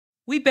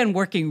We've been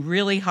working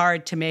really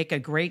hard to make a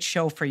great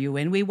show for you,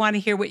 and we want to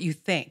hear what you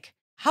think.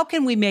 How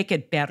can we make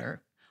it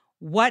better?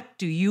 What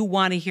do you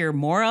want to hear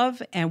more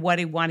of, and what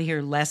do you want to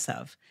hear less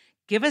of?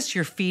 Give us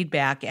your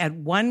feedback at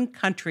One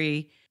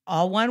Country,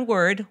 all one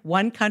word,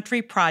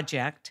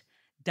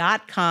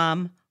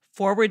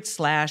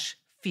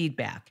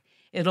 onecountryproject.com/feedback.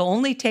 It'll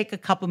only take a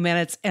couple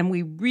minutes, and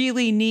we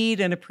really need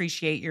and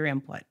appreciate your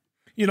input.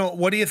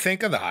 What do you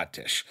think of the hot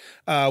dish?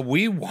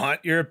 We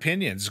want your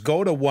opinions.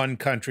 Go to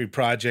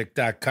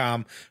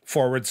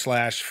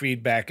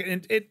onecountryproject.com/feedback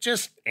and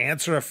just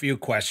answer a few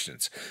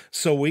questions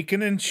so we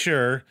can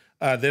ensure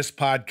this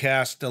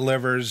podcast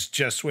delivers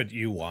just what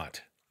you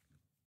want.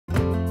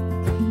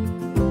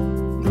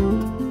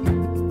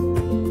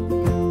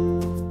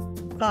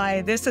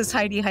 Hi, this is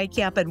Heidi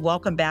Heitkamp, and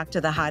welcome back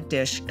to The Hot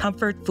Dish,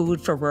 comfort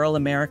food for rural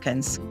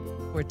Americans.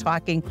 We're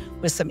talking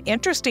with some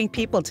interesting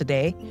people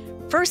today.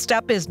 First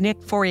up is Nick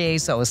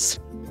Foriezos.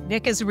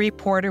 Nick is a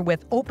reporter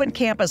with Open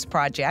Campus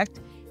Project.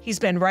 He's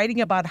been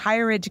writing about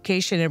higher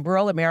education in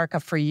rural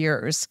America for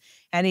years,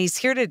 and he's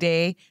here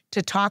today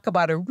to talk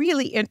about a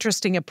really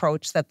interesting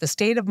approach that the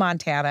state of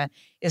Montana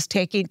is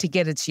taking to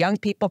get its young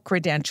people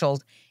credentialed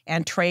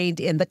and trained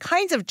in the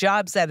kinds of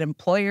jobs that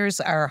employers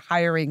are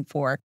hiring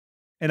for.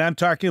 And I'm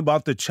talking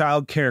about the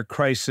child care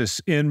crisis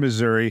in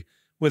Missouri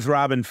with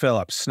Robin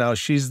Phillips. Now,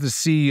 she's the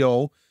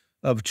CEO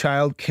of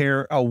Child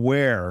Care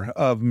Aware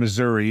of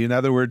Missouri. In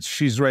other words,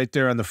 she's right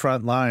there on the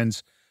front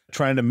lines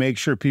trying to make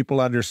sure people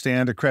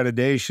understand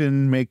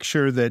accreditation, make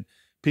sure that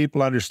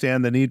people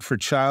understand the need for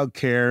child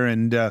care,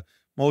 and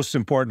most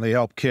importantly,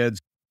 help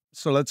kids.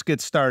 So let's get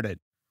started.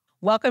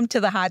 Welcome to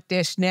The Hot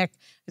Dish, Nick.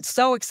 I'm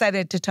so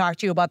excited to talk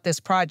to you about this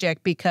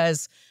project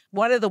because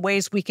one of the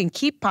ways we can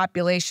keep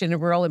population in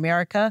rural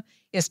America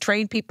is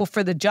train people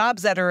for the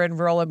jobs that are in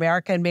rural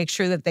America and make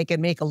sure that they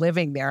can make a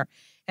living there.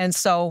 And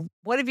so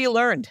what have you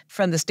learned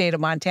from the state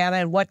of Montana,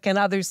 and what can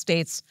other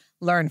states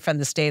learn from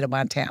the state of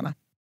Montana?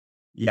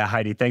 Yeah,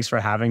 Heidi, thanks for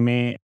having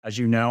me. As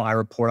you know, I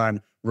report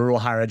on rural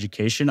higher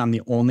education. I'm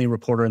the only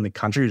reporter in the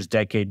country who's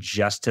dedicated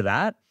just to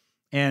that.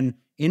 And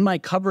in my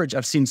coverage,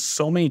 I've seen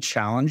so many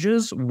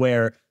challenges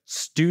where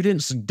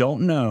students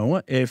don't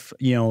know if,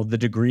 the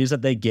degrees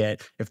that they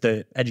get, if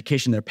the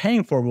education they're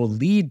paying for will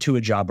lead to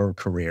a job or a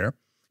career.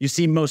 You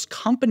see most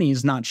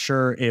companies not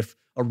sure if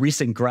a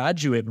recent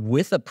graduate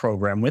with a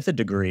program, with a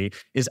degree,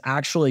 is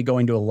actually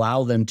going to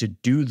allow them to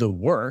do the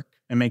work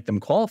and make them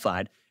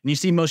qualified. And you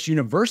see most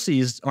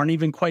universities aren't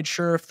even quite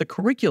sure if the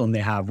curriculum they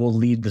have will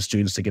lead the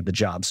students to get the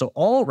job. So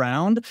all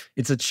around,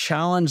 it's a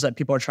challenge that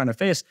people are trying to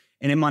face.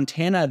 And in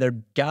Montana, they're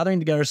gathering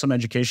together some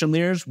education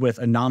leaders with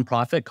a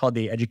nonprofit called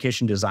the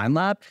Education Design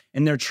Lab,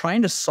 and they're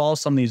trying to solve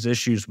some of these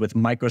issues with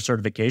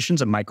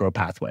micro-certifications and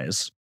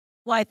micro-pathways.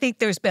 Well, I think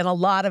there's been a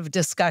lot of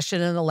discussion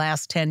in the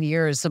last 10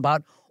 years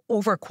about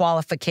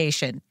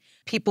overqualification,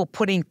 people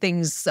putting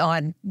things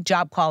on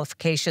job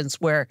qualifications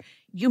where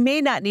you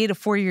may not need a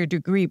 4-year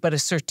degree, but a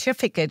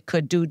certificate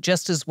could do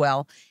just as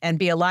well and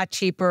be a lot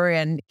cheaper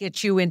and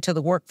get you into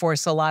the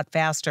workforce a lot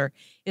faster.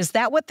 Is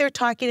that what they're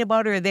talking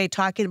about, or are they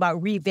talking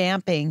about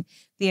revamping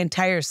the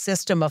entire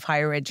system of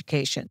higher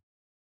education?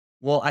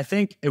 Well, I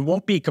think it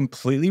won't be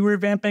completely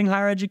revamping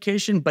higher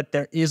education, but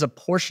there is a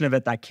portion of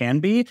it that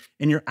can be.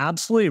 And you're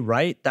absolutely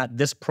right that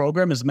this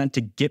program is meant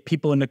to get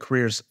people into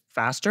careers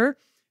faster.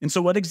 And so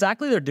what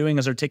exactly they're doing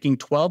is they're taking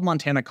 12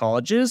 Montana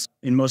colleges,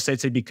 in most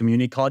states they'd be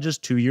community colleges,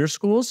 2-year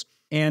schools,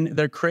 and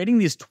they're creating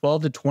these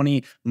 12 to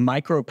 20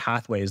 micro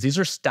pathways. These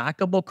are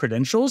stackable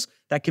credentials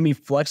that can be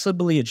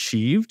flexibly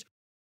achieved.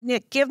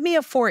 Nick, give me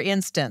a for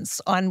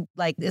instance on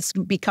this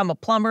become a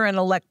plumber and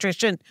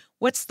electrician.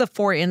 What's the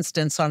for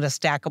instance on the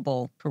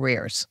stackable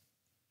careers?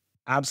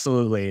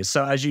 Absolutely.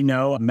 So as you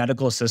know,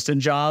 medical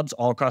assistant jobs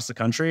all across the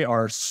country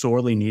are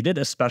sorely needed,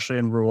 especially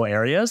in rural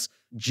areas.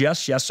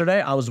 Just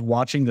yesterday, I was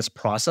watching this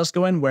process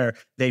go in where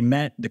they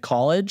met the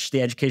college,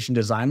 the Education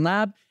Design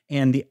Lab,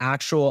 and a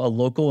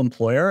local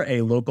employer,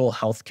 a local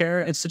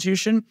healthcare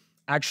institution,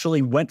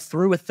 actually went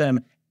through with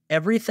them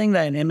everything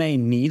that an MA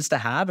needs to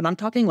have. And I'm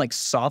talking like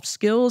soft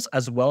skills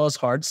as well as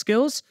hard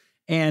skills,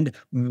 and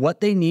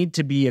what they need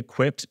to be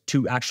equipped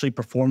to actually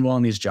perform well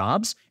in these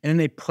jobs. And then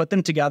they put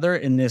them together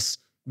in this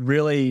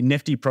really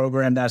nifty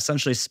program that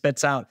essentially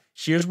spits out,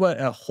 here's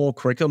what a whole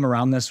curriculum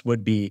around this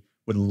would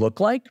look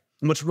like.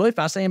 And what's really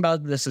fascinating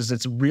about this is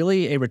it's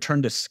really a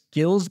return to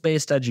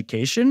skills-based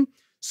education.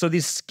 So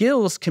these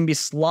skills can be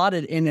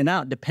slotted in and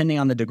out depending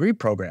on the degree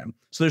program.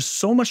 So there's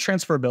so much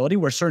transferability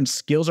where certain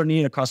skills are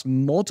needed across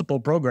multiple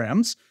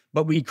programs,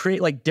 but we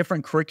create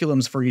different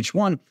curriculums for each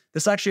one.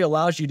 This actually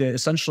allows you to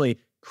essentially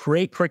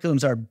create curriculums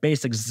that are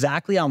based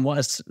exactly on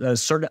what a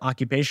certain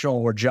occupational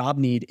or job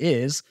need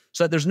is,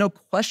 so that there's no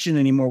question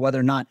anymore whether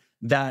or not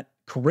that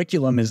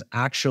curriculum is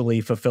actually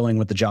fulfilling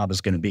what the job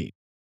is going to be.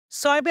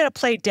 So I'm going to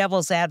play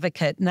devil's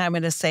advocate, and I'm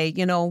going to say,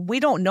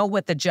 we don't know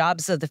what the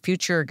jobs of the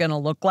future are going to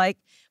look like,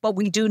 but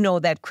we do know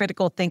that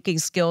critical thinking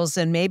skills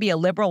and maybe a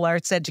liberal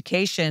arts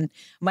education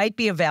might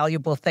be a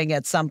valuable thing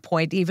at some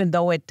point, even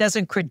though it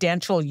doesn't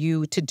credential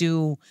you to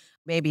do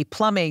maybe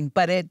plumbing,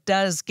 but it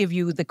does give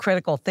you the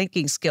critical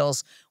thinking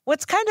skills.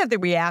 What's kind of the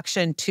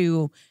reaction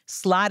to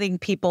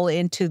slotting people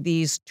into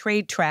these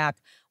trade track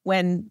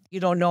when you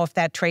don't know if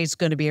that trade's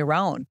going to be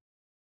around?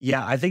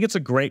 Yeah, I think it's a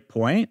great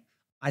point.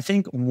 I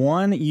think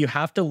one, you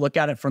have to look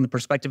at it from the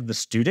perspective of the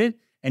student,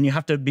 and you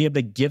have to be able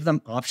to give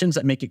them options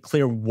that make it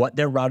clear what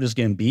their route is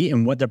going to be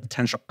and what their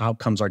potential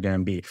outcomes are going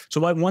to be. So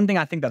one thing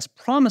I think that's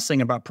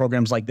promising about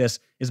programs like this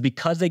is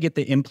because they get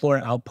the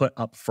employer output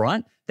up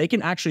front, they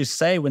can actually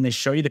say when they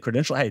show you the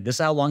credential, hey, this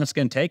is how long it's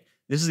going to take.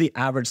 This is the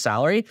average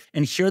salary.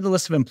 And here are the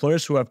list of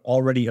employers who have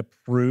already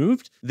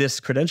approved this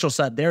credential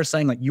set. They're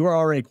saying like, you are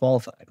already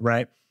qualified,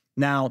 right?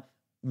 Now,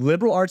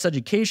 liberal arts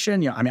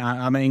education, I mean,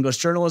 I'm an English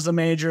journalism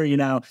major,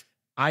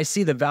 I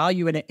see the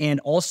value in it. And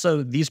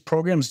also these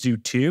programs do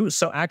too.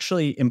 So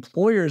actually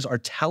employers are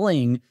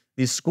telling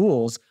these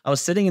schools, I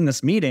was sitting in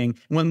this meeting,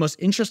 and one of the most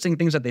interesting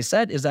things that they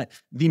said is that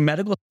the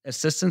medical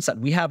assistants that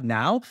we have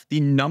now,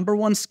 the number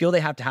one skill they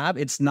have to have,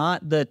 it's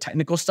not the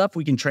technical stuff.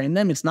 We can train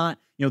them. It's not,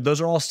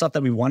 those are all stuff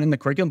that we want in the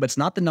curriculum, but it's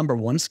not the number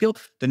one skill.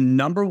 The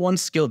number one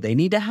skill they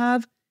need to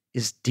have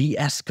is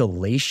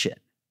de-escalation.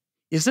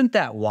 Isn't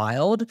that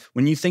wild?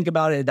 When you think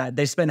about it, that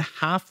they spend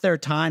half their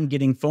time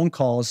getting phone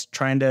calls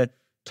trying to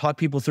talk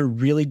people through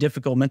really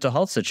difficult mental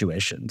health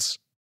situations.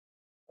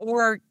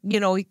 Or,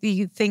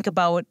 you think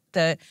about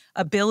the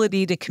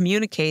ability to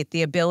communicate,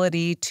 the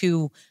ability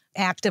to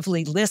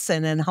actively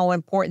listen and how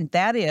important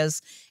that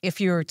is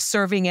if you're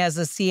serving as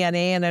a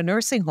CNA in a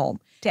nursing home,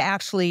 to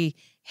actually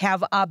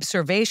have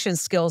observation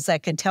skills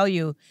that can tell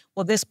you,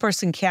 well, this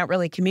person can't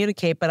really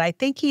communicate, but I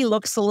think he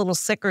looks a little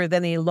sicker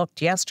than he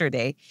looked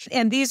yesterday.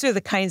 And these are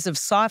the kinds of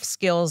soft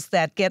skills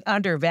that get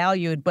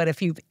undervalued. But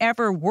if you've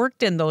ever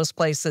worked in those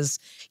places,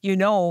 you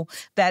know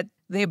that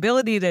the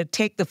ability to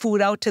take the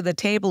food out to the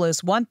table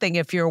is one thing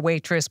if you're a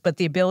waitress, but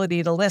the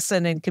ability to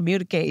listen and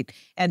communicate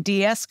and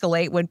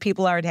de-escalate when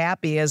people aren't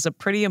happy is a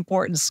pretty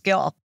important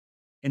skill.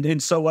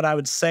 And so what I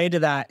would say to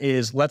that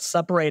is let's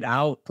separate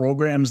out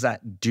programs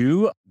that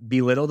do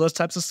belittle those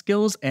types of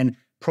skills and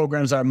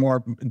programs that are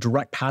more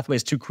direct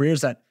pathways to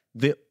careers that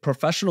the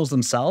professionals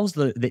themselves,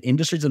 the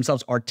industries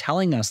themselves are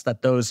telling us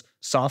that those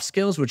soft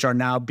skills, which are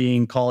now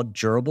being called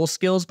durable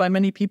skills by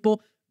many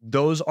people,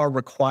 those are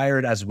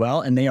required as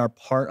well. And they are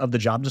part of the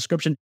job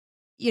description.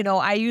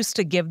 I used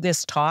to give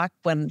this talk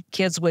when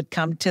kids would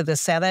come to the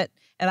Senate.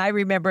 And I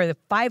remember the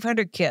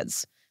 500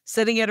 kids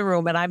sitting in a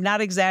room, and I'm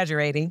not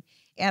exaggerating.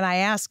 And I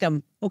asked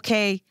them,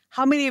 okay,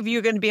 how many of you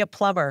are going to be a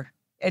plumber?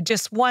 And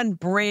just one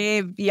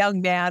brave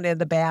young man in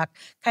the back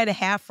kind of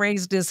half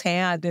raised his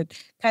hand and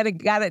kind of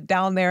got it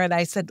down there. And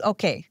I said,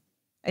 okay.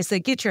 I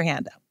said, get your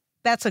hand up.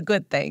 That's a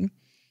good thing.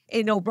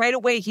 Right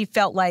away, he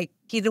felt like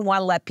he didn't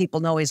want to let people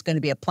know he's going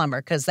to be a plumber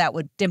because that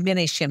would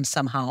diminish him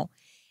somehow.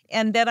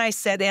 And then I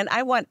said, and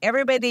I want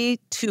everybody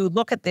to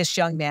look at this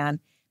young man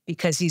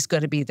because he's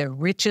going to be the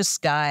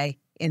richest guy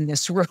in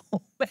this room.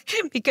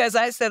 Because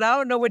I said, I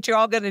don't know what you're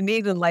all going to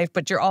need in life,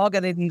 but you're all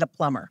going to need a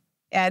plumber.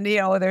 And,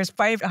 there's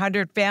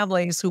 500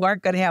 families who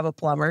aren't going to have a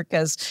plumber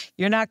because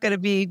you're not going to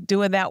be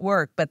doing that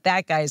work, but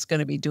that guy's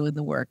going to be doing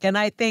the work. And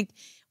I think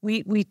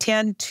we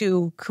tend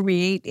to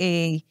create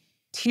a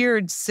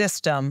tiered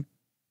system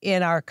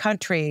in our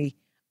country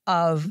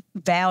of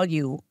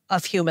value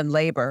of human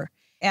labor.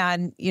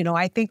 And,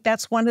 I think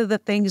that's one of the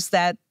things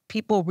that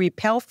people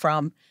repel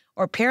from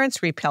or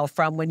parents repel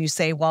from when you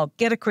say, well,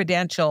 get a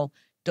credential,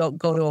 don't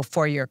go to a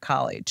 4-year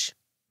college.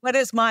 What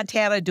is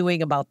Montana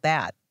doing about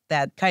that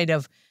kind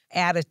of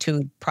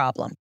attitude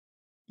problem?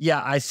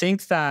 Yeah, I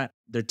think that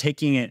they're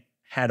taking it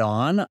head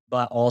on,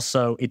 but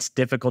also it's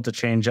difficult to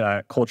change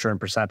culture and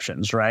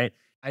perceptions, right?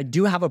 I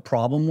do have a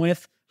problem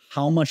with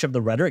how much of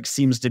the rhetoric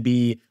seems to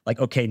be like,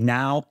 okay,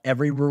 now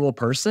every rural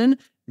person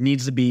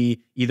needs to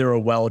be either a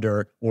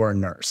welder or a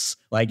nurse.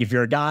 Like if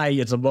you're a guy,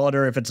 it's a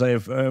welder. If it's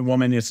a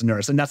woman, it's a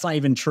nurse. And that's not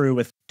even true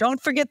with...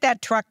 Don't forget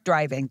that truck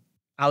driving.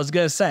 I was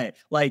going to say,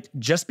 like,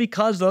 just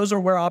because those are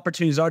where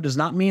opportunities are does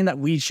not mean that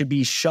we should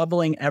be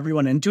shoveling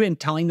everyone into it and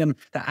telling them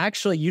that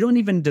actually you don't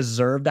even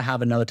deserve to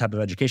have another type of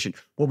education.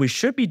 What we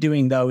should be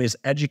doing, though, is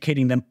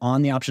educating them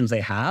on the options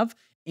they have.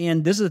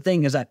 And this is the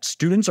thing, is that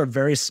students are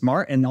very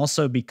smart. And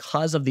also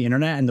because of the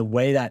internet and the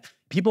way that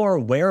people are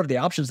aware of the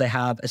options they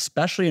have,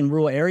 especially in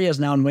rural areas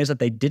now in ways that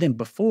they didn't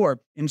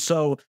before. And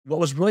so what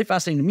was really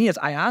fascinating to me is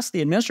I asked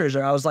the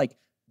administrator, I was like,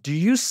 do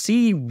you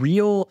see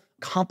real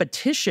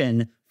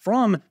competition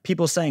from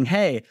people saying,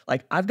 hey,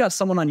 like I've got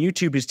someone on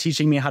YouTube who's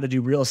teaching me how to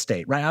do real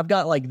estate, right? I've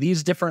got like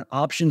these different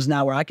options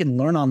now where I can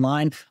learn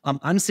online.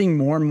 I'm seeing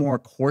more and more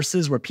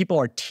courses where people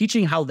are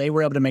teaching how they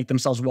were able to make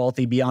themselves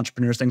wealthy, be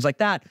entrepreneurs, things like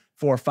that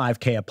for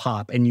 $5K a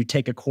pop. And you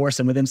take a course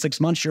and within 6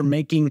 months, you're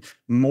making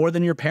more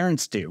than your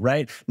parents do,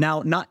 right?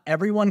 Now, not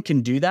everyone can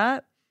do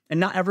that. And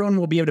not everyone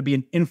will be able to be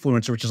an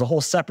influencer, which is a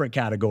whole separate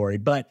category.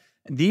 But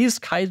these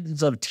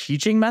kinds of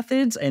teaching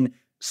methods and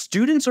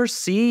students are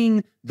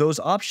seeing those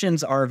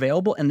options are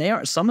available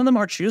and some of them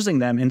are choosing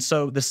them. And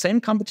so the same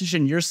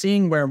competition you're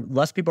seeing where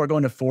less people are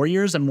going to 4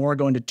 years and more are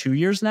going to 2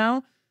 years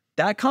now,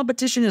 That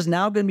competition is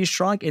now going to be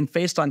shrunk and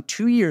faced on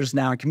 2 years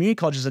now in community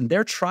colleges, and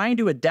they're trying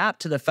to adapt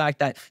to the fact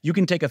that you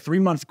can take a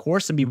 3-month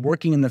course and be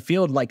working in the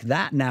field like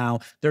that now.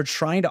 They're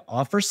trying to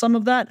offer some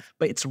of that,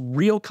 but it's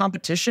real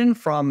competition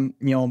from,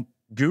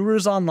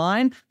 gurus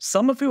online,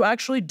 some of who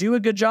actually do a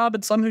good job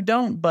and some who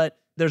don't, but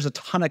there's a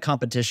ton of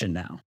competition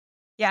now.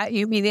 Yeah,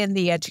 you mean in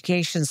the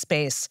education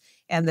space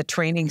and the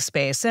training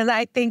space. And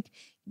I think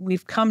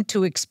we've come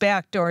to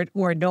expect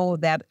or know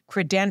that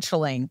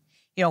credentialing,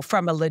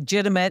 from a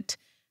legitimate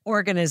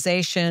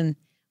organization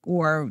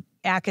or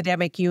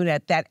academic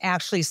unit that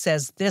actually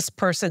says this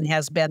person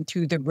has been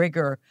through the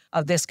rigor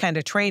of this kind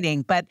of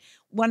training. But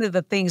one of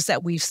the things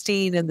that we've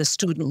seen in the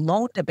student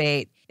loan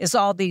debate is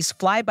all these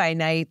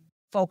fly-by-night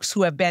folks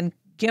who have been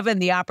given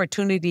the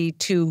opportunity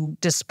to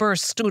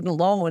disperse student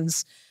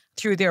loans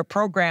through their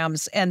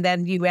programs, and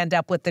then you end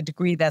up with a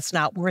degree that's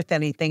not worth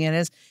anything. And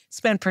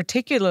it's been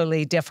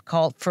particularly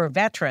difficult for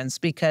veterans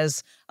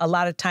because a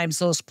lot of times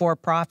those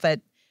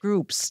for-profit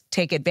groups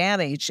take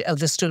advantage of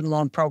the student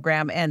loan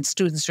program and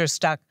students are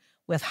stuck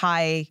with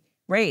high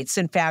rates.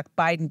 In fact,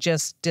 Biden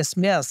just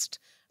dismissed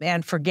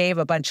and forgave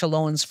a bunch of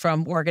loans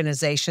from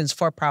organizations,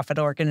 for-profit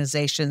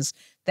organizations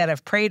that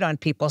have preyed on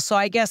people. So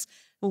I guess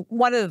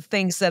one of the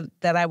things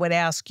that I would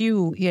ask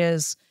you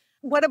is,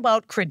 what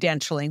about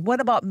credentialing?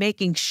 What about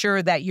making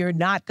sure that you're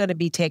not going to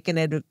be taken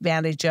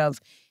advantage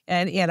of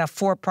in a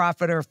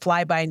for-profit or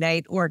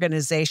fly-by-night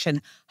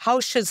organization?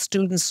 How should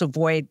students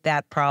avoid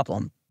that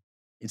problem?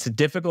 It's a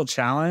difficult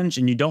challenge,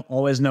 and you don't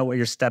always know what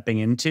you're stepping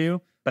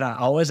into. But I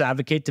always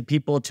advocate to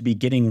people to be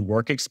getting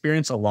work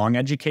experience along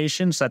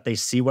education so that they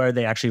see where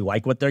they actually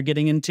like what they're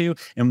getting into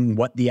and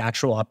what the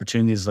actual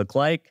opportunities look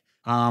like.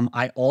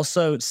 I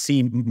also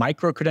see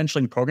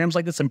micro-credentialing programs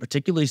like this, and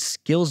particularly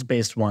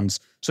skills-based ones.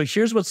 So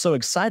here's what's so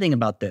exciting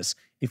about this.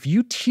 If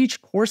you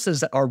teach courses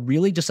that are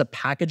really just a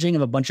packaging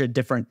of a bunch of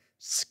different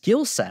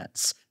skill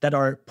sets that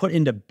are put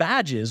into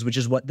badges, which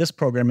is what this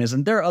program is,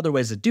 and there are other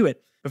ways to do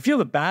it. But if you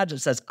have a badge that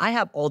says, I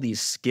have all these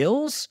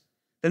skills,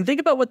 then think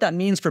about what that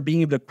means for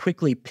being able to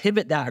quickly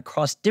pivot that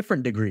across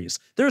different degrees.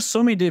 There are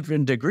so many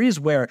different degrees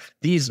where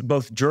these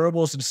both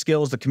durable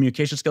skills, the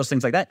communication skills,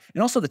 things like that,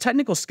 and also the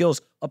technical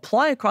skills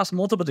apply across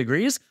multiple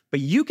degrees, but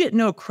you get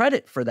no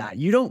credit for that.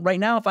 You don't, right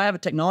now, if I have a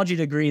technology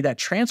degree that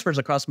transfers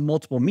across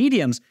multiple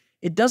mediums,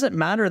 it doesn't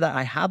matter that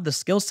I have the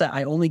skill set,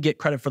 I only get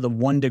credit for the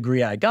one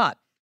degree I got.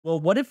 Well,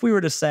 what if we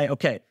were to say,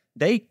 okay,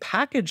 they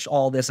packaged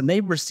all this and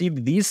they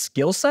received these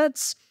skill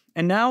sets,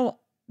 and now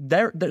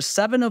there's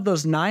 7 of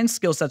those 9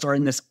 skill sets are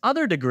in this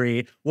other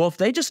degree. Well, if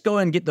they just go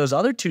and get those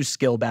other 2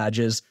 skill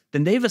badges,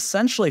 then they've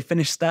essentially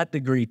finished that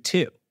degree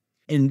too.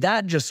 And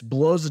that just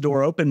blows the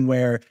door open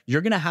where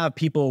you're going to have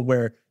people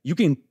where you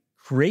can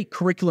create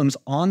curriculums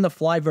on the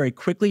fly very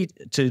quickly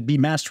to be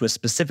matched to a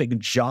specific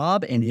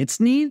job and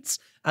its needs,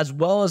 as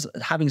well as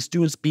having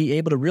students be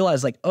able to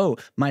realize like, oh,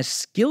 my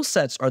skill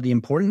sets are the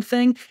important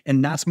thing,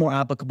 and that's more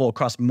applicable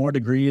across more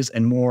degrees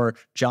and more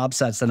job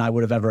sets than I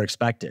would have ever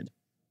expected.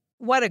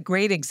 What a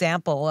great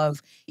example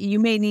of, you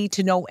may need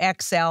to know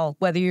Excel,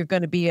 whether you're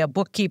going to be a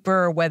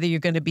bookkeeper or whether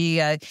you're going to be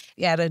at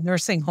a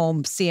nursing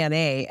home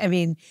CNA. I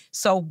mean,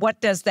 so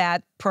what does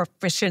that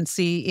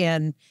proficiency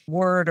in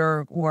Word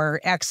or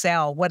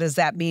Excel, what does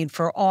that mean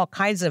for all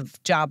kinds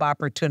of job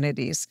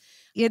opportunities?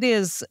 It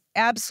is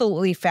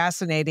absolutely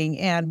fascinating.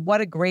 And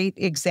what a great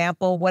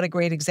example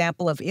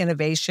of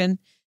innovation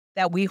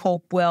that we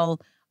hope will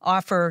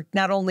offer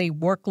not only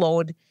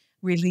workload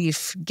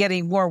relief,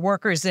 getting more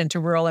workers into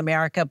rural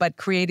America, but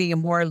creating a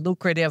more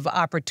lucrative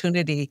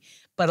opportunity.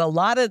 But a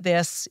lot of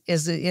this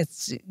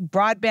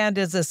broadband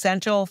is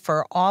essential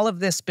for all of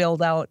this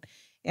build out.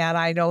 And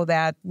I know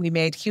that we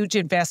made huge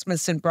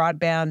investments in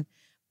broadband,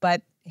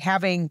 but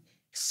having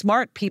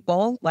smart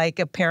people, like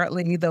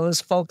apparently those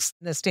folks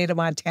in the state of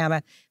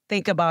Montana,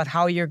 think about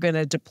how you're going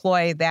to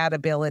deploy that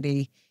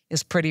ability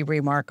is pretty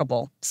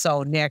remarkable.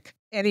 So, Nick,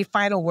 any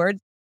final words?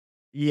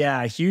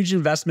 Yeah, huge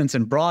investments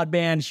in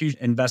broadband, huge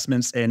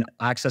investments in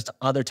access to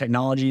other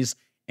technologies,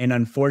 and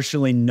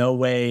unfortunately, no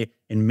way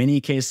in many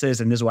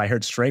cases, and this is what I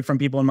heard straight from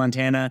people in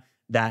Montana,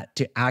 that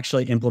to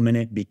actually implement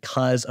it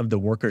because of the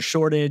worker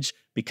shortage,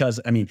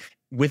 because, I mean,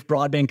 with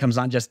broadband comes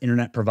not just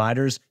internet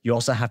providers, you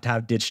also have to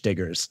have ditch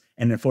diggers.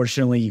 And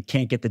unfortunately, you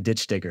can't get the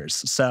ditch diggers.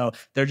 So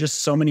there are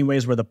just so many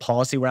ways where the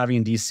policy we're having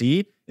in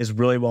DC is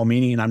really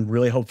well-meaning, and I'm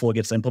really hopeful it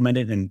gets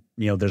implemented and,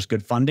 there's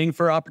good funding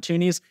for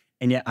opportunities.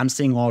 And yet I'm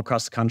seeing all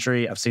across the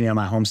country, I've seen it in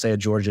my home state of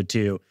Georgia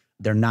too,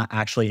 they're not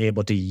actually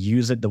able to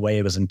use it the way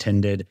it was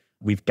intended.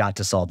 We've got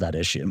to solve that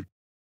issue.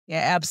 Yeah,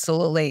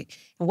 absolutely.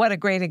 What a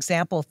great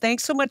example.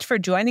 Thanks so much for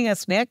joining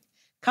us, Nick.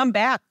 Come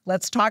back.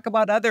 Let's talk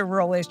about other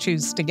rural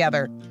issues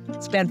together.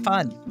 It's been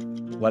fun.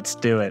 Let's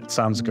do it.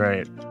 Sounds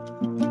great.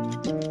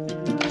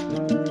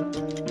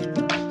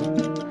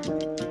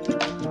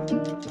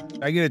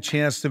 I get a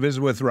chance to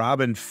visit with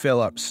Robin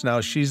Phillips. Now,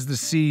 she's the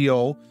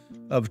CEO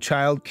of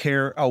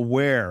Childcare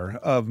Aware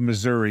of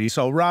Missouri.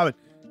 So, Robin,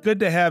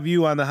 good to have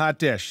you on the Hot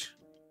Dish.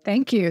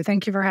 Thank you.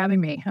 Thank you for having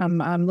me.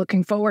 I'm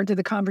looking forward to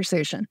the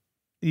conversation.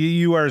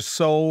 You are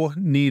so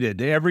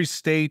needed. Every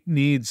state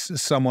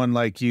needs someone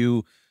like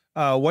you.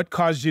 What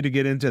caused you to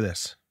get into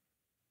this?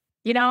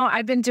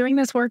 I've been doing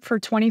this work for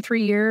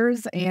 23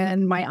 years,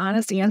 and my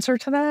honest answer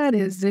to that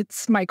is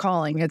it's my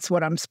calling. It's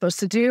what I'm supposed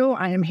to do.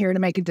 I am here to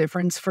make a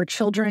difference for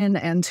children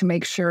and to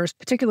make sure,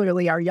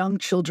 particularly our young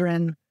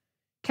children,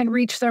 can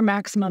reach their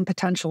maximum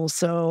potential.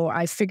 So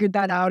I figured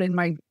that out in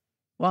my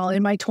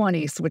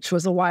 20s, which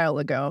was a while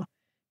ago.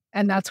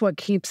 And that's what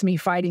keeps me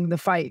fighting the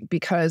fight,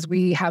 because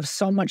we have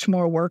so much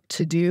more work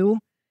to do.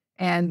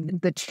 And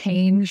the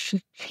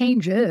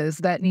changes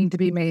that need to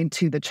be made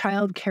to the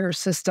childcare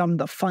system,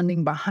 the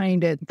funding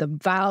behind it, the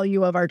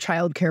value of our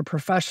childcare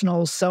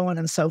professionals, so on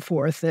and so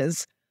forth,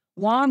 is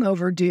long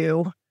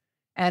overdue.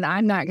 And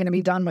I'm not going to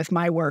be done with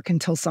my work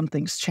until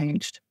something's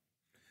changed.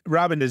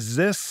 Robin, is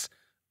this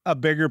a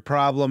bigger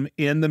problem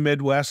in the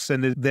Midwest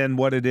than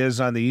what it is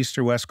on the East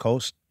or West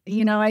Coast?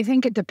 I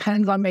think it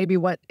depends on maybe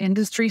what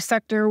industry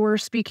sector we're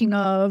speaking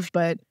of,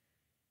 but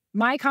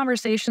my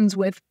conversations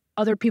with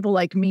other people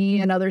like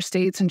me in other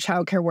states and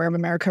childcare wherever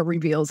America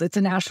reveals it's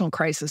a national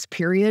crisis,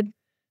 period.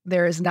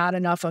 There is not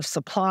enough of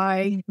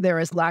supply. There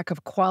is lack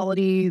of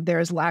quality. There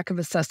is lack of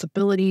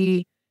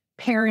accessibility.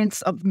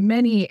 Parents of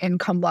many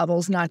income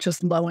levels, not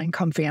just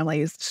low-income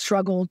families,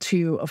 struggle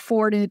to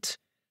afford it.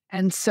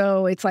 And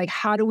so it's like,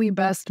 how do we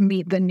best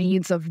meet the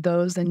needs of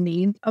those in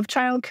need of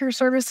childcare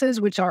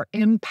services, which are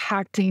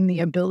impacting the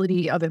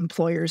ability of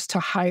employers to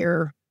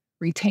hire,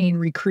 retain,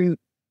 recruit,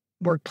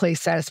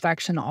 workplace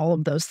satisfaction, all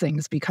of those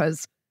things,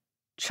 because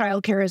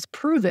childcare is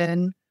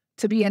proven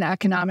to be an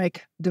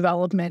economic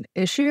development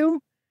issue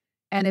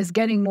and is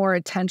getting more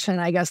attention.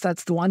 I guess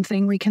that's the one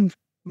thing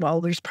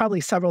there's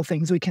probably several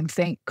things we can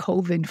thank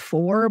COVID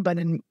for, but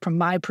from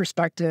my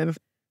perspective,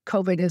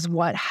 COVID is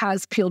what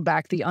has peeled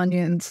back the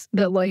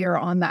layer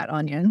on that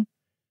onion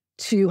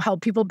to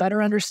help people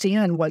better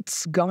understand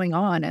what's going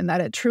on, and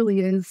that it truly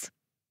is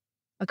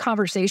a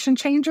conversation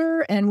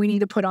changer, and we need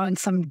to put on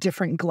some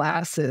different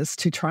glasses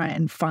to try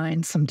and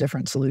find some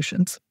different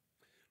solutions.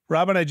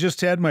 Robin, I just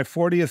had my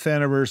 40th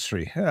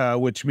anniversary,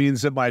 which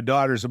means that my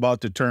daughter's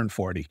about to turn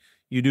 40.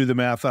 You do the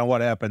math on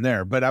what happened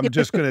there. But I'm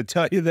just going to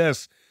tell you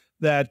this,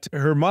 that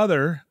her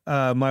mother,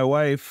 my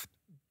wife,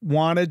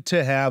 wanted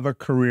to have a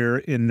career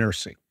in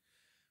nursing.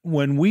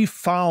 When we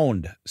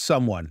found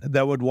someone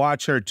that would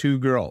watch our two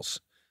girls,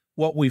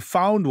 what we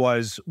found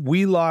was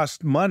we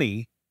lost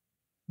money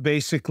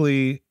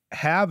basically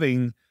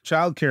having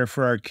childcare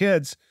for our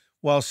kids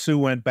while Sue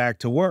went back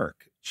to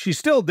work. She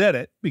still did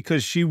it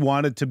because she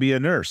wanted to be a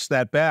nurse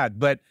that bad.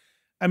 But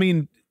I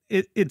mean,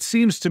 it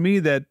seems to me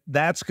that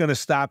that's going to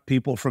stop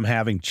people from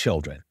having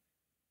children.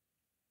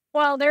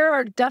 Well, there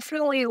are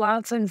definitely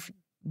lots of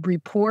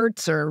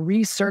reports or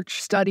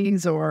research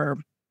studies or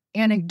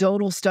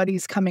anecdotal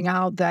studies coming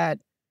out that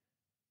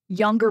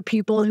younger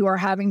people who are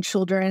having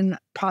children,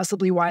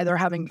 possibly why they're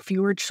having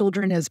fewer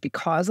children is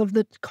because of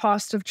the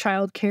cost of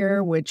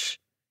childcare, which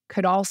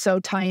could also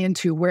tie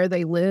into where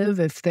they live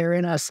if they're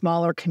in a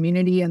smaller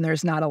community and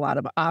there's not a lot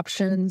of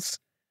options.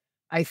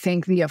 I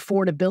think the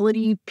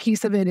affordability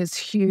piece of it is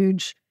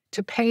huge,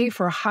 to pay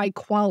for high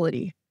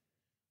quality.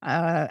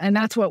 And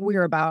that's what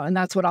we're about. And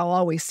that's what I'll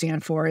always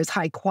stand for, is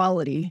high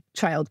quality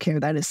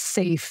childcare that is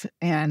safe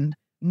and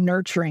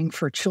nurturing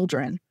for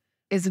children.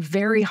 Is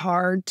very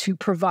hard to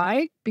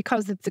provide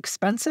because it's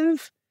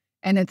expensive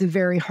and it's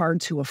very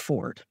hard to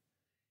afford.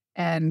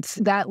 And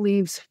that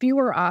leaves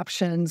fewer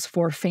options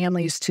for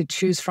families to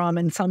choose from.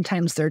 And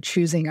sometimes they're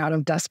choosing out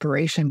of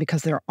desperation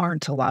because there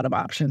aren't a lot of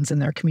options in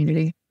their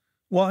community.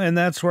 Well, and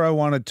that's where I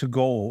wanted to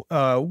go,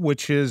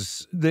 which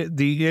is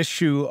the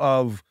issue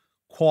of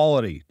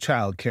quality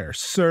childcare,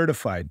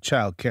 certified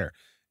childcare,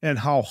 and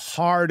how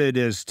hard it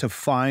is to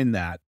find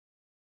that.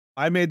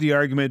 I made the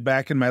argument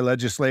back in my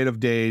legislative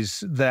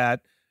days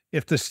that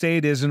if the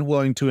state isn't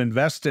willing to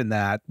invest in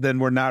that, then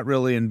we're not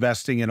really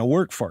investing in a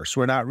workforce.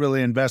 We're not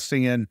really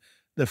investing in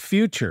the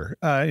future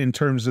in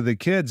terms of the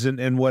kids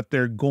and what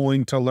they're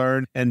going to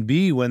learn and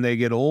be when they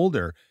get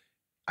older.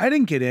 I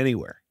didn't get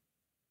anywhere.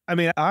 I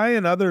mean, I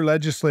and other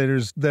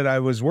legislators that I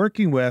was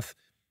working with,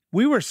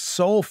 we were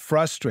so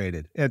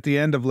frustrated at the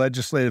end of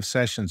legislative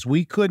sessions.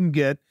 We couldn't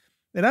get,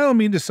 and I don't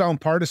mean to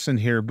sound partisan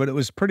here, but it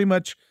was pretty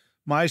much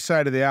my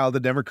side of the aisle, the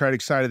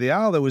Democratic side of the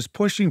aisle, that was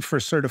pushing for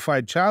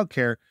certified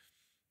childcare.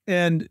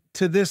 And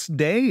to this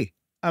day,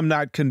 I'm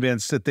not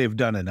convinced that they've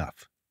done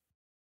enough.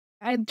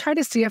 I try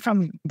to see it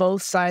from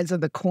both sides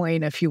of the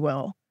coin, if you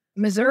will.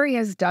 Missouri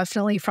is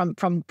definitely, from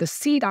the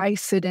seat I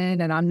sit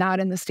in, and I'm not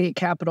in the state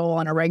capitol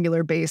on a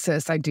regular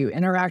basis. I do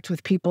interact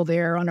with people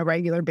there on a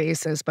regular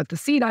basis, but the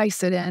seat I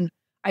sit in,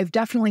 I've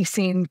definitely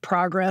seen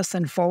progress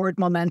and forward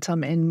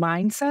momentum in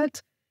mindset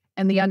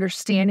and the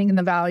understanding and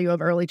the value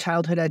of early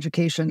childhood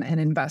education and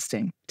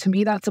investing. To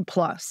me, that's a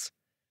plus.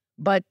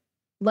 But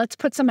let's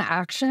put some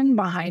action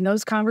behind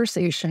those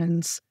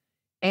conversations.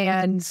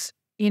 And,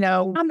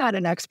 I'm not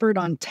an expert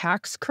on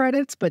tax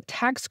credits, but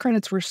tax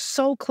credits were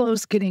so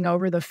close getting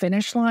over the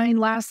finish line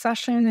last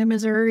session in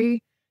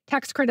Missouri.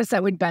 Tax credits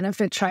that would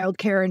benefit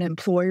childcare and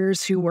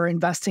employers who were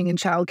investing in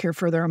childcare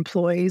for their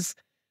employees.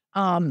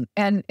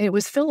 And it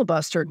was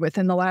filibustered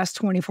within the last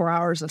 24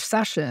 hours of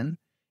session.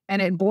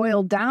 And it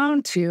boiled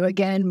down to,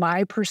 again,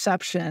 my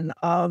perception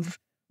of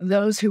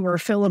those who were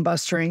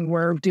filibustering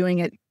were doing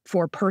it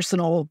for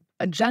personal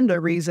agenda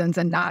reasons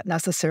and not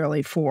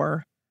necessarily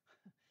for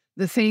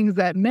the things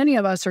that many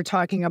of us are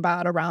talking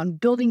about around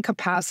building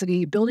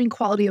capacity, building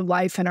quality of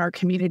life in our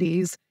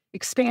communities,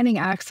 expanding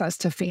access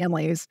to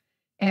families,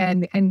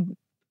 and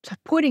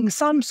putting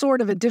some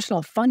sort of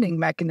additional funding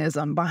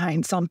mechanism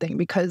behind something.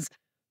 Because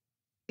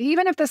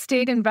even if the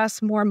state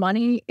invests more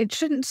money, it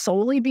shouldn't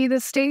solely be the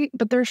state,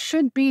 but there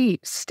should be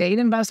state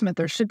investment,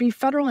 there should be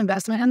federal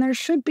investment, and there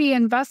should be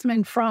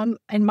investment from,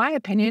 in my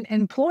opinion,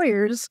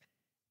 employers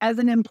as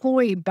an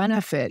employee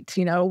benefit.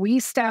 You know, we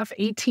staff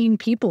 18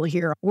 people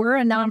here. We're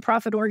a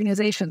nonprofit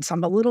organization, so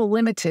I'm a little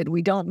limited.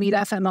 We don't meet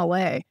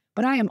FMLA,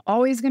 but I am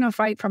always going to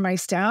fight for my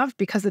staff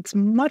because it's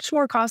much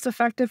more cost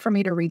effective for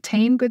me to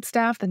retain good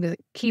staff than to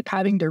keep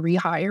having to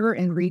rehire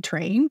and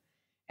retrain.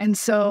 And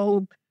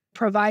so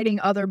providing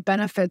other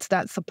benefits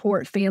that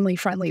support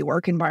family-friendly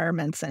work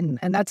environments, and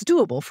that's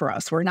doable for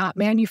us. We're not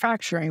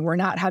manufacturing. We're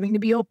not having to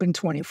be open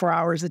 24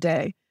 hours a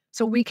day.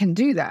 So we can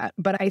do that.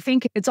 But I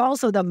think it's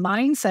also the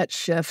mindset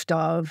shift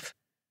of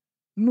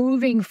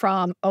moving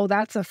from, oh,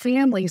 that's a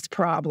family's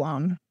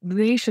problem,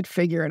 they should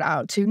figure it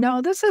out, to,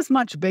 no, this is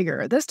much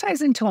bigger. This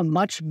ties into a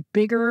much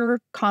bigger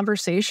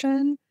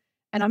conversation.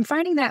 And I'm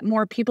finding that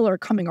more people are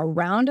coming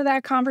around to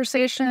that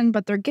conversation,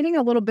 but they're getting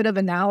a little bit of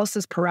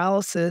analysis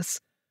paralysis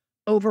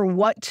over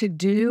what to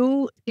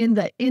do in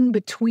the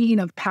in-between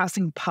of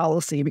passing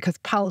policy, because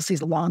policy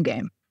is a long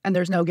game and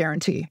there's no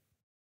guarantee.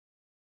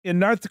 In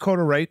North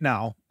Dakota right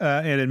now,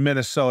 and in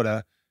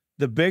Minnesota,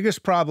 the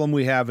biggest problem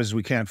we have is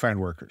we can't find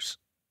workers.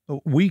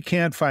 We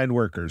can't find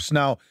workers.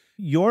 Now,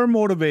 your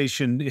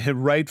motivation,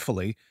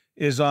 rightfully,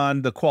 is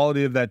on the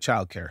quality of that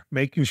childcare,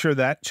 making sure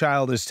that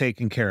child is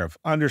taken care of.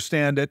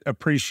 Understand it,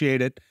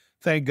 appreciate it,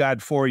 thank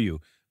God for you.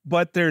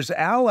 But there's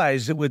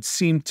allies, it would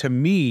seem to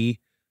me,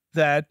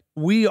 that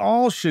we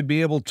all should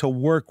be able to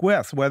work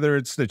with, whether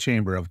it's the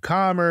Chamber of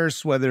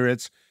Commerce, whether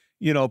it's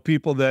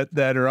people that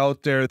are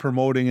out there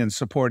promoting and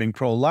supporting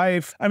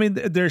pro-life. I mean,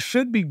 there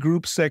should be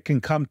groups that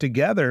can come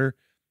together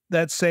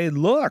that say,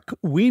 look,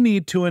 we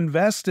need to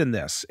invest in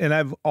this. And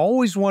I've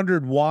always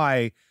wondered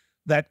why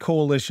that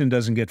coalition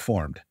doesn't get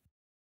formed.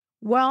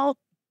 Well,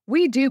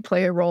 we do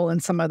play a role in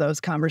some of those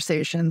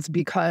conversations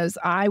because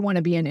I want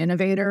to be an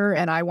innovator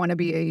and I want to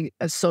be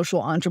a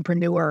social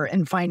entrepreneur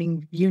and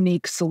finding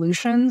unique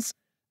solutions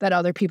that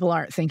other people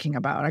aren't thinking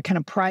about. I kind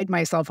of pride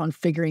myself on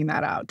figuring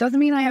that out. Doesn't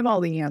mean I have all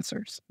the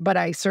answers, but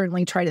I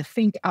certainly try to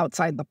think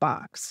outside the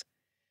box.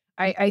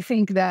 I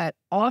think that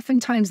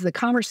oftentimes the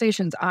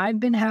conversations I've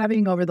been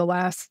having over the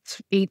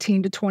last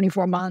 18 to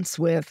 24 months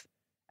with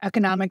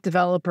economic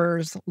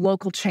developers,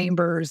 local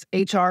chambers,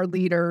 HR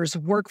leaders,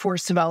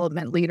 workforce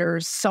development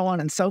leaders, so on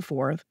and so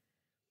forth,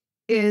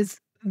 is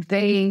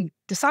they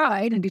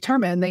decide and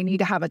determine they need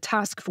to have a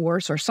task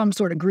force or some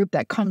sort of group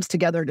that comes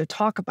together to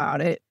talk about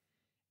it.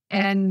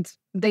 And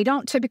they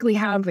don't typically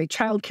have a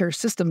childcare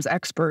systems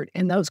expert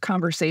in those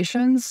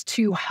conversations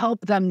to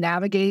help them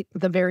navigate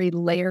the very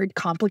layered,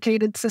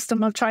 complicated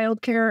system of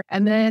childcare.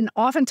 And then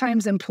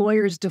oftentimes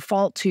employers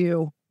default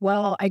to,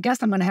 well, I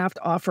guess I'm going to have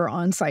to offer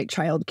on-site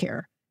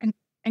childcare.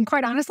 And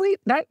quite honestly,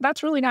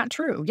 that's really not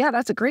true. Yeah,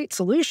 that's a great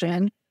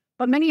solution.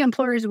 But many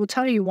employers will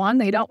tell you, one,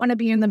 they don't want to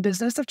be in the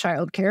business of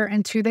childcare,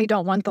 and two, they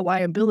don't want the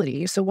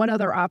liability. So what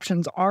other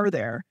options are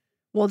there?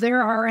 Well,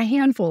 there are a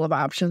handful of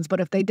options,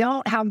 but if they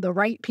don't have the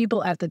right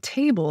people at the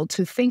table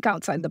to think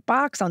outside the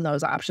box on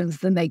those options,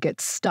 then they get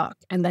stuck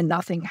and then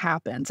nothing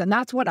happens. And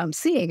that's what I'm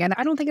seeing. And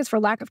I don't think it's for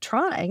lack of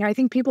trying. I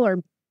think people are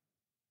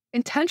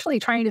intentionally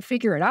trying to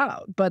figure it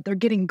out, but they're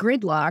getting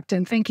gridlocked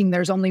and thinking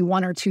there's only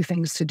one or two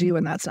things to do,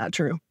 and that's not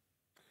true.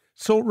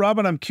 So,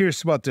 Robin, I'm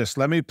curious about this.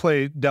 Let me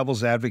play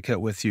devil's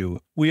advocate with you.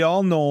 We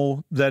all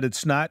know that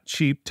it's not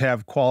cheap to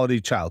have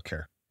quality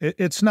childcare.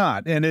 It's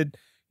not. And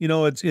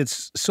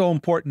it's so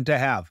important to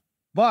have.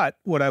 But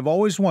what I've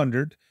always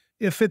wondered,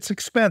 if it's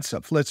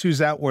expensive, let's use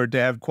that word, to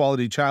have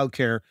quality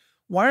childcare,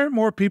 why aren't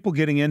more people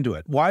getting into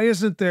it? Why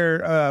isn't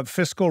there a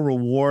fiscal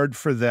reward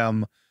for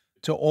them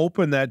to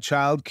open that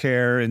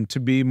childcare and to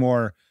be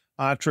more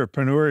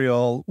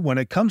entrepreneurial when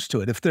it comes to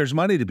it, if there's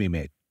money to be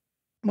made?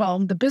 Well,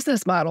 the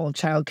business model of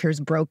childcare is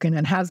broken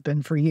and has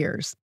been for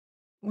years.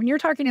 When you're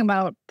talking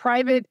about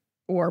private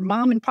or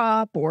mom and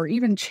pop or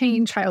even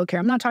chain childcare,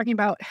 I'm not talking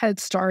about Head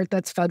Start,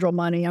 that's federal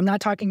money. I'm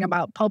not talking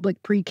about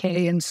public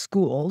pre-K in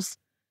schools.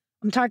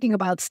 I'm talking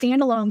about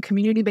standalone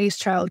community-based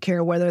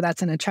childcare, whether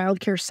that's in a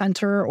childcare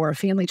center or a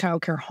family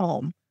childcare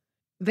home.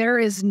 There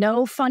is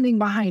no funding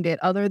behind it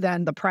other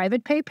than the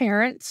private pay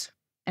parents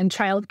and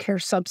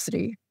childcare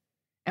subsidy.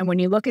 And when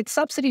you look at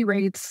subsidy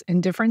rates in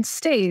different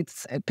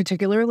states,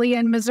 particularly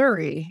in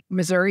Missouri,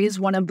 Missouri is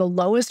one of the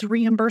lowest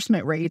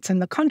reimbursement rates in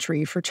the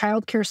country for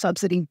childcare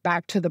subsidy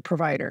back to the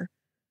provider.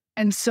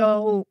 And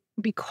so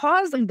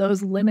because of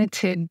those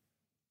limited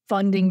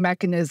funding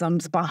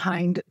mechanisms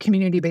behind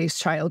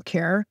community-based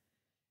childcare,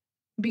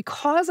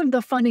 because of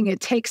the funding it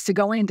takes to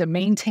go in to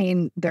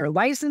maintain their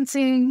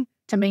licensing,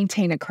 to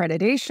maintain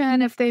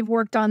accreditation if they've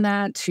worked on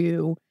that,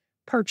 to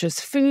purchase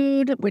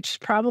food, which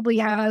probably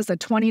has a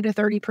 20 to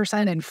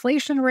 30%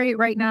 inflation rate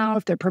right now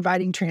if they're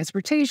providing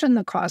transportation,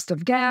 the cost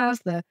of gas,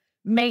 the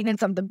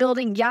maintenance of the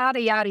building, yada,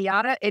 yada,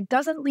 yada. It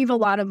doesn't leave a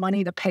lot of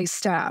money to pay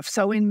staff.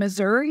 So in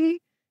Missouri,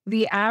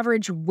 the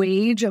average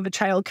wage of a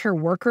childcare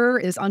worker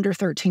is under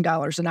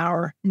 $13 an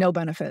hour, no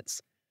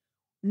benefits.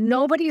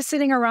 Nobody's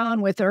sitting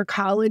around with their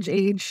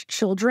college-age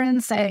children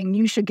saying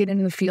you should get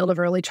into the field of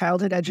early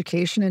childhood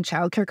education and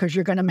childcare because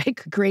you're going to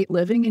make a great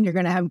living and you're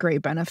going to have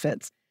great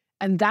benefits.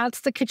 And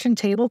that's the kitchen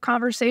table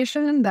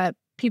conversation that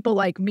people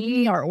like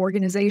me, our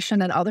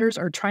organization, and others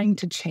are trying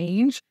to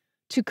change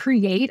to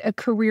create a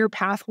career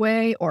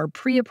pathway or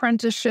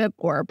pre-apprenticeship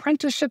or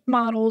apprenticeship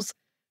models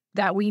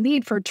that we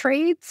need for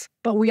trades,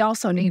 but we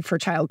also need for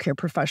childcare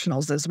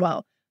professionals as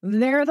well.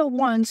 They're the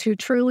ones who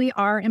truly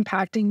are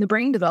impacting the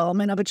brain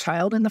development of a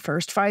child in the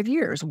first 5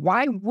 years.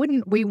 Why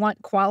wouldn't we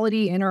want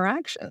quality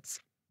interactions?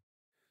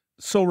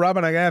 So,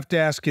 Robin, I have to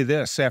ask you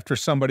this. After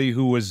somebody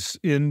who was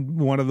in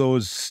one of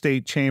those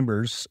state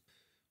chambers,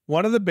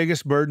 one of the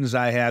biggest burdens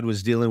I had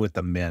was dealing with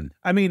the men.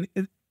 I mean,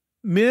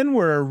 men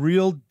were a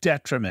real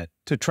detriment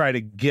to try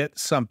to get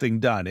something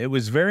done. It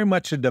was very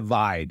much a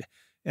divide.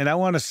 And I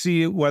want to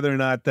see whether or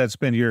not that's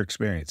been your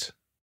experience.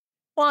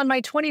 Well, in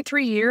my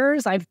 23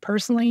 years, I've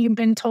personally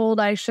been told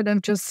I should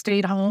have just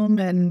stayed home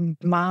and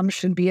moms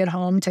should be at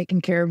home taking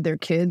care of their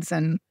kids.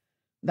 And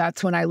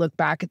that's when I look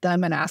back at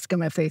them and ask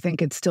them if they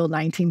think it's still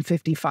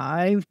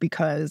 1955,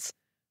 because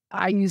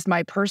I used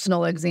my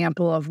personal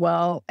example of,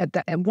 well,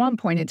 at one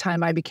point in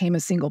time, I became a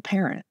single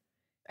parent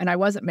and I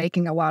wasn't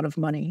making a lot of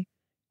money.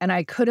 And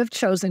I could have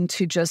chosen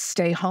to just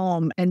stay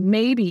home and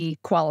maybe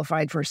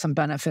qualified for some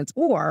benefits,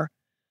 or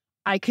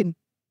I could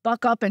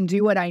buck up and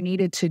do what I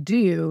needed to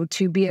do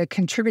to be a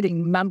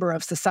contributing member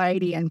of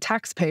society and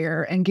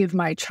taxpayer and give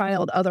my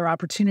child other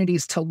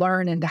opportunities to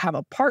learn and to have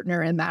a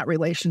partner in that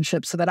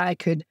relationship so that I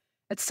could,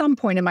 at some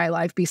point in my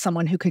life, be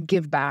someone who could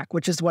give back,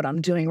 which is what I'm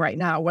doing right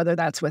now, whether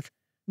that's with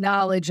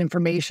knowledge,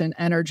 information,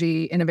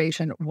 energy,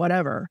 innovation,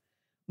 whatever.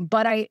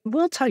 But I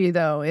will tell you,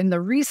 though, in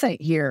the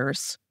recent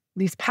years,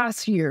 these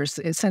past years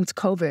since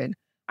COVID,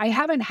 I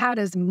haven't had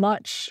as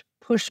much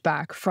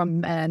pushback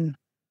from men,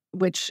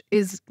 which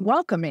is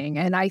welcoming.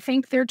 And I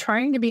think they're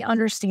trying to be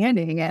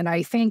understanding. And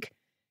I think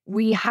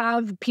we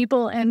have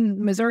people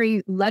in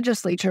Missouri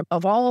legislature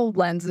of all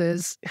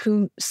lenses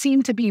who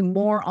seem to be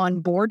more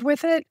on board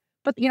with it.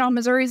 But,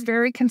 Missouri is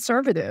very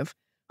conservative.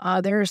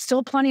 There are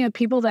still plenty of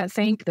people that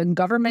think the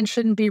government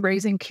shouldn't be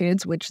raising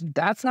kids, which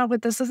that's not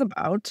what this is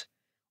about.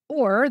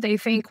 Or they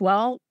think,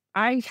 well,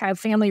 I have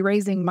family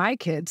raising my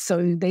kids,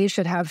 so they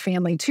should have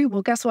family too.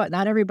 Well, guess what?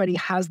 Not everybody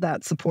has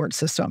that support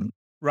system.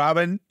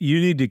 Robin,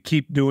 you need to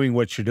keep doing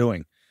what you're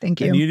doing.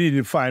 Thank you. And you need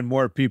to find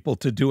more people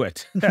to do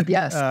it.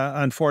 Yes.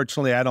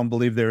 Unfortunately, I don't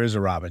believe there is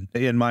a Robin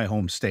in my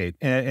home state.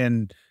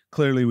 And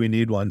clearly we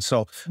need one.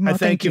 So I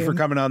thank you for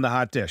coming on The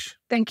Hot Dish.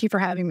 Thank you for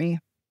having me.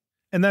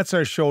 And that's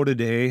our show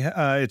today.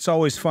 It's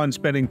always fun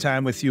spending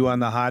time with you on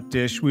The Hot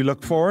Dish. We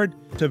look forward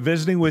to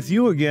visiting with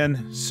you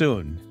again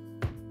soon.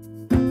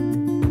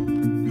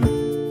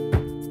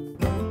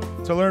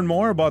 To learn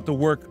more about the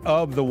work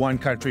of the One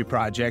Country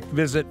Project,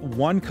 visit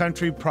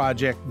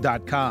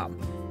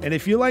onecountryproject.com. And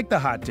if you like The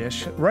Hot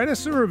Dish, write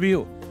us a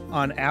review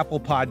on Apple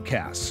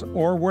Podcasts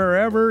or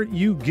wherever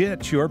you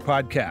get your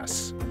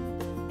podcasts.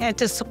 And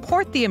to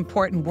support the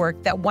important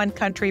work that One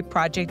Country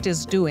Project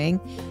is doing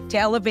to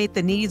elevate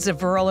the needs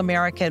of rural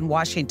America and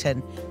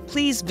Washington,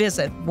 please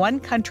visit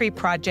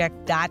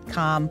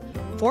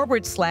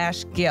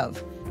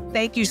onecountryproject.com/give.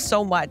 Thank you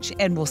so much,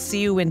 and we'll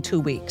see you in 2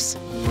 weeks.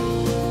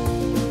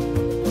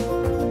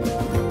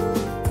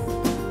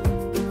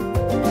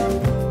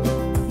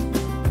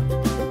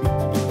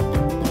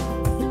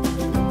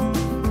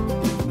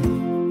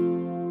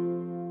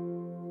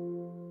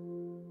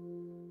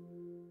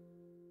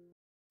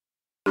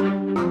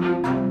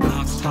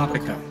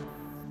 Topica.